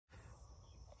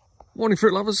Morning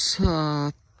fruit lovers.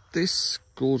 This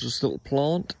gorgeous little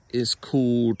plant is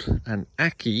called an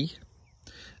Ackee,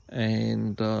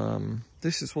 and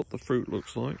this is what the fruit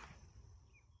looks like.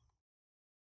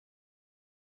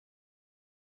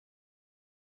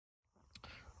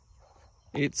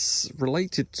 It's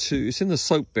in the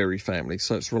soapberry family,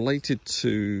 so it's related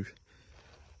to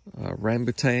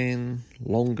rambutan,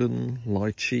 longan,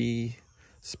 lychee,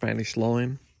 Spanish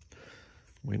lime.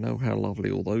 We know how lovely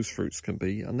all those fruits can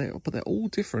be, but they're all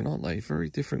different, aren't they? Very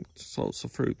different sorts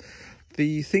of fruit.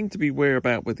 The thing to be aware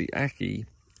about with the Ackee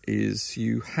is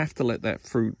you have to let that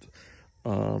fruit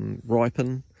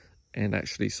ripen and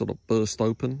actually sort of burst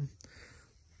open.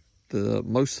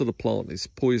 Most of the plant is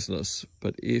poisonous,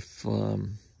 but if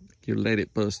you let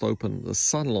it burst open, the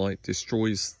sunlight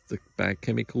destroys the bad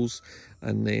chemicals.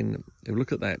 And then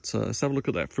look at that. Let's have a look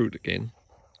at that fruit again.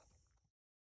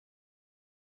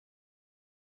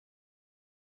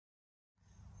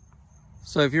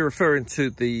 So if you're referring to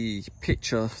the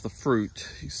picture, the fruit,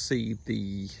 you see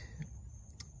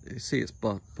it's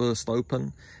burst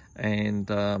open, and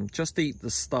just eat the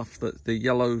stuff, the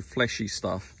yellow fleshy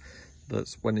stuff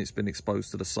that's when it's been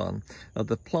exposed to the sun.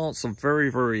 The plants are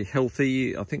very, very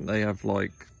healthy. I think they have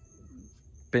like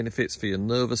benefits for your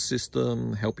nervous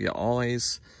system, help your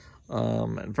eyes,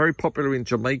 and very popular in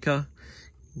Jamaica.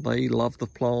 They love the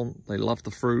plant, they love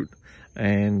the fruit,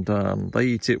 and they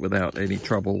eat it without any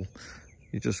trouble.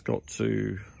 You just got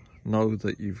to know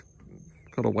that you've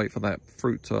got to wait for that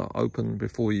fruit to open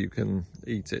before you can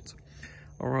eat it.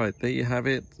 All right, there you have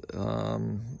it.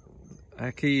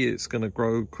 Ackee, it's going to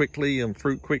grow quickly and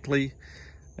fruit quickly,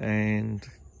 and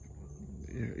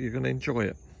you're going to enjoy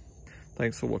it.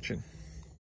 Thanks for watching.